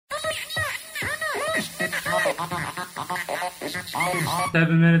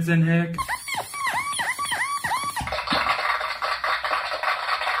7 minutes in, Hick.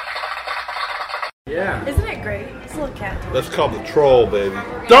 Yeah. Isn't it great? It's a little cat toy. That's called the troll, baby.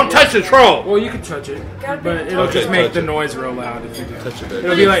 Don't touch the troll! Well, you can touch it, but it'll Okay, just make touch the it. noise real loud if you do. Touch it, baby.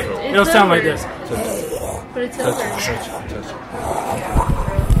 It'll be like, It's it'll sound like over. this. But it's Touch over. it, touch it, touch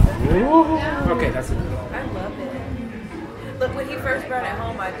it. Okay, that's it. I love it. Look, when he first brought it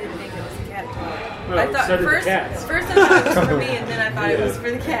home, I didn't think it was a cat toy. Oh, I thought so did the first cats. I thought it was for me, and then I thought it was for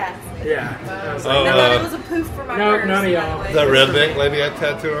the cats. Yeah. I was like, Oh, I thought it was a poof for my no, purse. none of by y'all. the way. That redneck lady I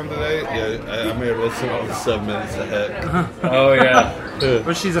tattooed on today? Yeah, I made her listen to 7 minutes ahead. Oh yeah.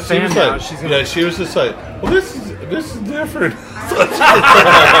 But she's a She fan was now. like, She's gonna. yeah, she was just like, well, this is different.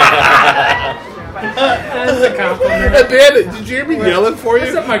 That's a compliment. And then, did you hear me yelling for you?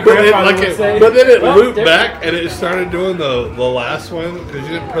 That's what my But then, grandfather would say. but then it Well, looped it's back and it started doing the last one because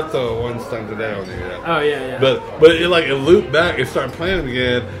you didn't put the ones down today on there yet. Oh yeah. But it looped back and started playing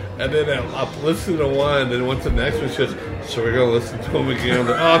again, and then I listened to one, and then went to the next one. It's just, so we're gonna listen to them again. I'm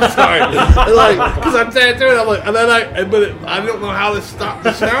like, oh, I'm sorry, and like because I'm tattooed. I'm like, and then I don't know how to stop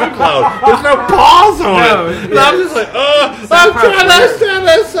the SoundCloud. There's no pause on it, and I'm just like, I'm trying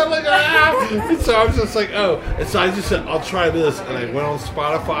this. I'm like, and so I was just like, oh, and so I just said, I'll try this, and I went on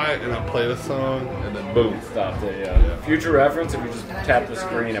Spotify and I played a song, and then boom. Stopped it, yeah. Future reference, if you just tap the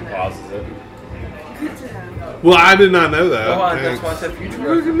screen, it pauses it. Good to know. Well, I did not know that. Oh, that's Thanks. why I said future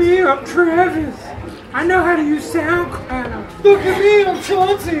Look reference. at me, I'm Travis. I know how to use SoundCloud. Look at me, I'm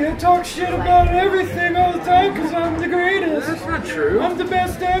Chauncey. I talk shit about everything all the time because I'm the greatest. That's not true. I'm the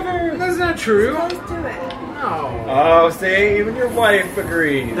best ever. That's not true. Let's do it. No. Oh, see, even your wife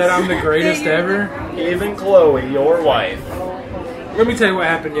agrees. That I'm the greatest ever. Even Chloe, your wife. Let me tell you what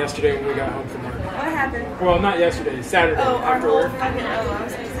happened yesterday when we got home from work. What happened? Well, not yesterday, Saturday Oh, our after whole work. fucking, I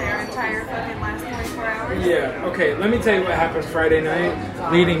was going to say our entire fucking last 24 hours. Yeah, okay, let me tell you what happened Friday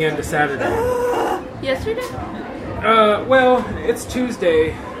night leading into Saturday. Yesterday? Well, it's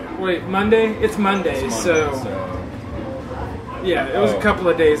Tuesday. Wait, Monday? It's Monday, so... Yeah, it was a couple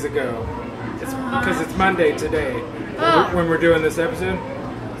of days ago. It's because it's Monday today when we're doing this episode.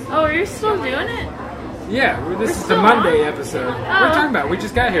 Oh, you're still doing it? Yeah, this is the still Monday on? episode. What are you talking about? We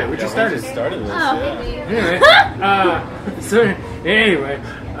just got here. We just started. Started this, Oh. Anyway,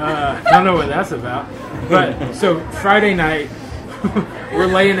 don't know what that's about. But so Friday night, we're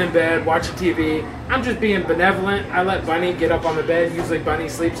laying in bed watching TV. I'm just being benevolent. I let Bunny get up on the bed. Usually Bunny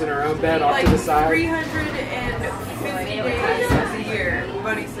sleeps in her own bed off Like to the side. 350 days of the year,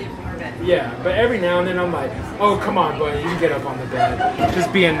 Buddy sleeps in our bed. Yeah, but every now and then I'm like, oh, come on, Bunny, you can get up on the bed.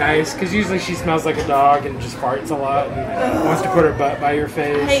 Just being nice, because usually she smells like a dog and just farts a lot and wants to put her butt by your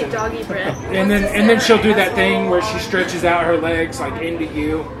face. I hate and, doggy breath. and then she'll do that thing where she stretches out her legs like into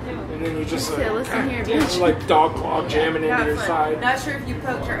you, and then you just Okay, like, listen here, it's bitch. like dog claw jamming into Not your fun. side. Not sure if you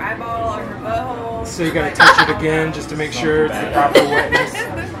poked her eyeball or her butthole. So you gotta touch it again just to make sure it's the proper wetness.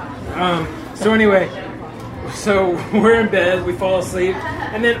 So anyway, so we're in bed, we fall asleep,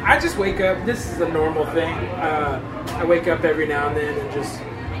 and then I just wake up. This is a normal thing. I wake up every now and then and just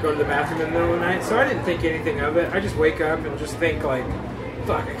go to the bathroom in the middle of the night. So I didn't think anything of it. I just wake up and just think like,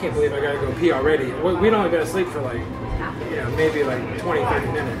 fuck, I can't believe I gotta go pee already. We'd only been asleep for like, maybe like 20, 30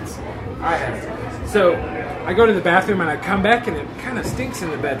 minutes. I have. So I go to the bathroom and I come back and it kind of stinks in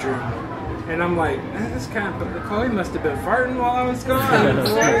the bedroom. And I'm like, this kind of, Chloe must have been farting while I was gone.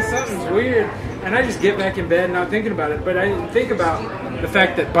 Something's weird. And I just get back in bed not thinking about it. But I didn't think about the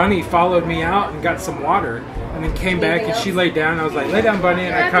fact that Bunny followed me out and got some water and then came back and she laid down. I was like, lay down, Bunny,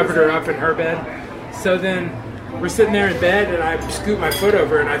 and I covered her up in her bed. So then we're sitting there in bed and I scoot my foot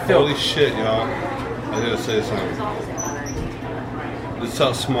over and I feel... Holy shit, y'all. I gotta say something. This is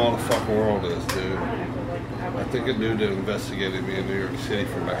how small the fucking world is, dude. I think a dude that investigated me in New York City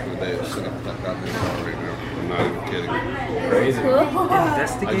from back in the day is sitting up that goddamn bar right now. I'm not even kidding. Crazy.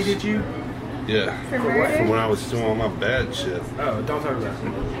 Investigated you? Yeah. From when I was still on my bad shit. Oh, don't talk about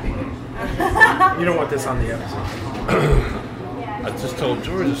it. You don't want this on the episode. I just told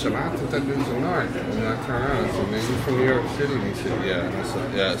George, I said, I think that dude's a narc. And then I turned around and I said, man, you from New York City? And he said, yeah. And I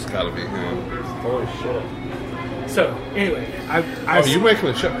said, yeah, it's gotta be him. Holy shit. So, anyway, I Oh, you making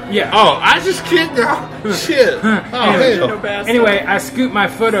a show? Yeah. Oh, I just kidding y'all. Shit. Oh, hell. Anyway, I scoot my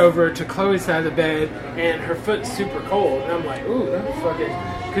foot over to Chloe's side of the bed, and her foot's super cold. And I'm like, ooh, that's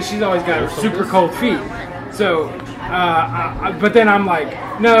fucking... Because she's always got super cold feet. So, but then I'm like,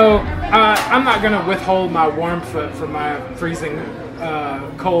 no, I'm not going to withhold my warm foot from my freezing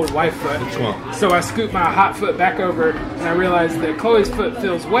cold wife foot. Which one? So I scoot my hot foot back over, and I realize that Chloe's foot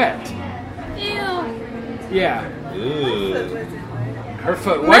feels wet. Ew. Yeah. Ew. her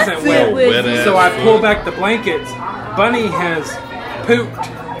foot wasn't Let's wet. with you. So I pull back the blankets. Bunny has pooped.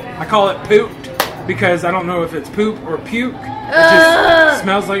 I call it pooped because I don't know if it's poop or puke. It just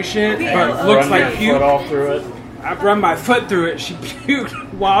smells like shit, but looks Run like your foot puke. all through it. I run my foot through it. She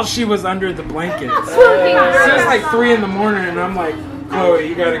puked while she was under the blankets. So it's like 3 in the morning, and I'm like, Chloe,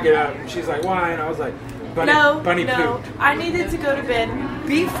 you gotta get up. And she's like, why? And I was like, Bunny pooped. I needed to go to bed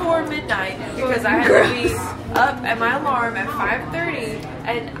before midnight because I had to be up at my alarm at 5:30,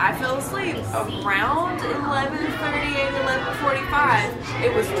 and I fell asleep around 11:38, 11:45.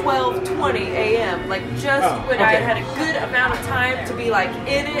 It was 12:20 a.m. Like just when I had a good amount of time to be like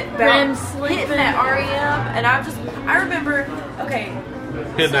in it, REM hitting that REM, and I remember, okay.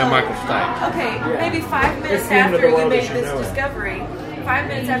 Hitting that Michael Stipe. Okay, maybe 5 minutes It's the end of after the you world make as you this know it. discovery. 5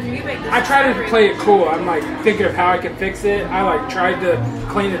 minutes after you make this I tried to discovery. play it cool. I'm like thinking of how I can fix it. I like tried to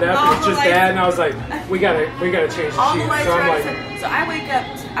clean it up. All It's the just way- bad, and I was like, we gotta change the All the sheets. lights So are I'm out. like, So I wake up.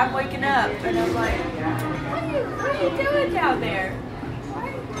 I'm waking up, and I'm like, what are you doing down there?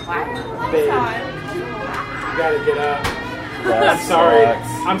 Why are the lights Babe. on? you gotta get up. That I'm sorry. sucks.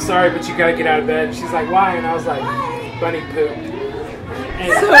 I'm sorry, but you gotta get out of bed. And she's like, why? And I was like, Bunny pooped. And,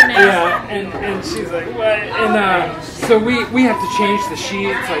 yeah, and she's like, what? And so we have to change the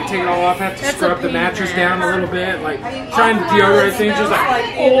sheets, like take it all off. I have to That's scrub a the pain, mattress man. down a little bit, like trying to deodorate things, just Smells like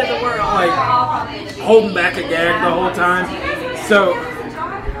the end of the world. like holding back a gag the whole time. So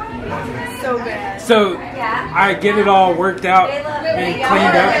So bad. So I get it all worked out and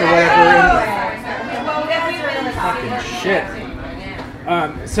cleaned up or whatever. And fucking shit.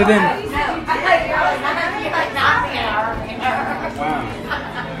 So then,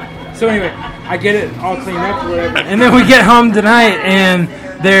 wow. So anyway, I get it all cleaned up or whatever, and then we get home tonight, and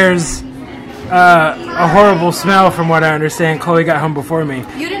there's a horrible smell, from what I understand. Chloe got home before me.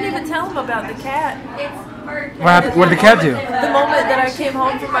 You didn't even tell him about the cat. What happened? What did the cat do? The moment that I came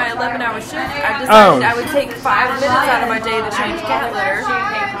home from my 11-hour shift, I decided Oh. I would take 5 minutes out of my day to change cat litter.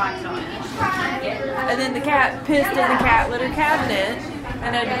 And then the cat pissed in the cat litter cabinet,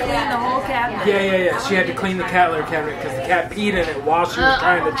 and I had to clean the whole cabinet. Yeah. She had to clean the cat litter cabinet because the cat peed in it while she was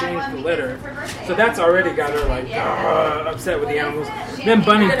trying to change the litter. So that's already got her like upset with the animals. Then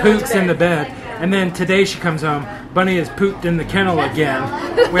Bunny poops in the bed, and then today she comes home. Bunny has pooped in the kennel again.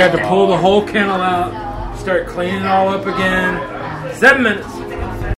 We had to pull the whole kennel out, start cleaning it all up again. 7 minutes.